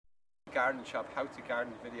garden shop how to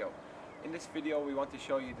garden video. In this video we want to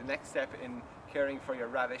show you the next step in caring for your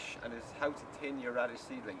radish, and is how to tin your radish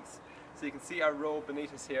seedlings. So you can see our row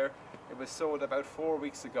beneath us here. It was sowed about 4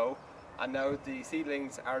 weeks ago, and now the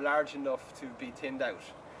seedlings are large enough to be tinned out.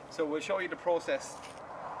 So we'll show you the process.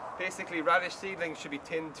 Basically, radish seedlings should be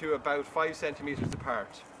tinned to about 5 centimeters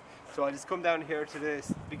apart. So I just come down here to the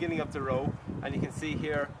beginning of the row, and you can see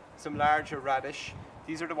here some larger radish.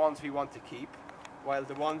 These are the ones we want to keep, while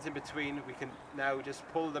the ones in between we can now just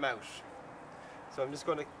pull them out. So I'm just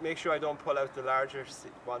going to make sure I don't pull out the larger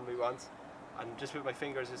one we want, and just with my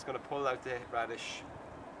fingers just going to pull out the radish.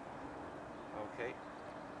 Okay.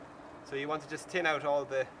 So you want to just tin out all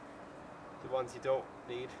the ones you don't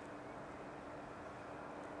need,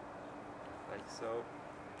 like so.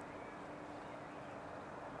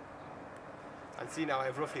 And see, now I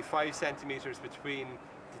have roughly 5 centimeters between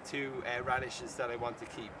the two radishes that I want to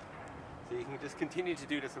keep. So you can just continue to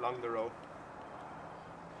do this along the row.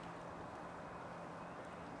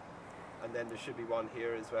 And then there should be one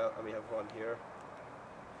here as well, and we have one here.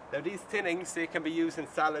 Now these tinnings, they can be used in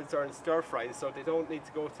salads or in stir fries, so they don't need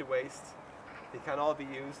to go to waste. They can all be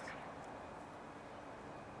used.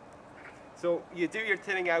 So you do your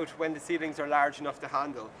tinning out when the seedlings are large enough to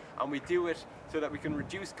handle, and we do it so that we can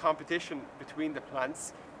reduce competition between the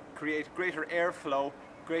plants, create greater airflow,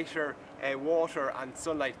 greater water and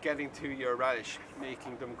sunlight getting to your radish,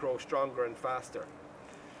 making them grow stronger and faster.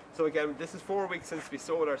 So again, this is 4 weeks since we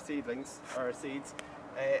sowed our seedlings, our seeds,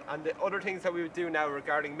 and the other things that we would do now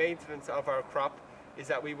regarding maintenance of our crop is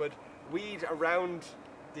that we would weed around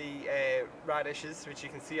the radishes, which you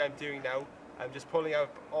can see I'm doing now. I'm just pulling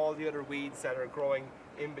out all the other weeds that are growing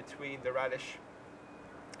in between the radish.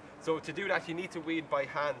 So to do that, you need to weed by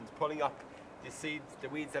hand, pulling up the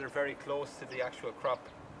weeds that are very close to the actual crop.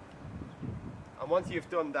 And once you've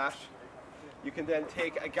done that, you can then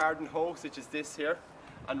take a garden hoe, such as this here,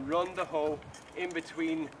 and run the hoe in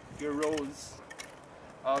between your rows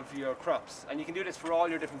of your crops. And you can do this for all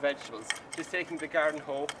your different vegetables, just taking the garden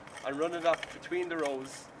hoe and run it up between the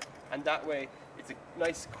rows, and that way it's a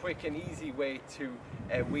nice, quick and easy way to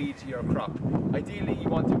weed your crop. Ideally you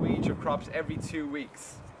want to weed your crops every 2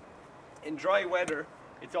 weeks. In dry weather,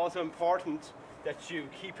 it's also important that you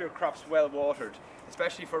keep your crops well watered,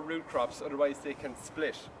 especially for root crops, otherwise they can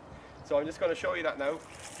split. So I'm just going to show you that now,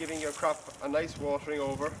 giving your crop a nice watering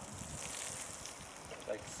over,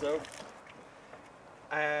 like so.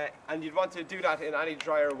 And you'd want to do that in any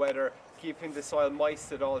drier weather, keeping the soil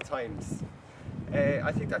moist at all times.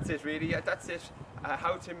 I think that's it really. That's it.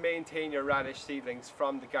 How to maintain your radish seedlings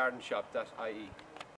from thegardenshop.ie.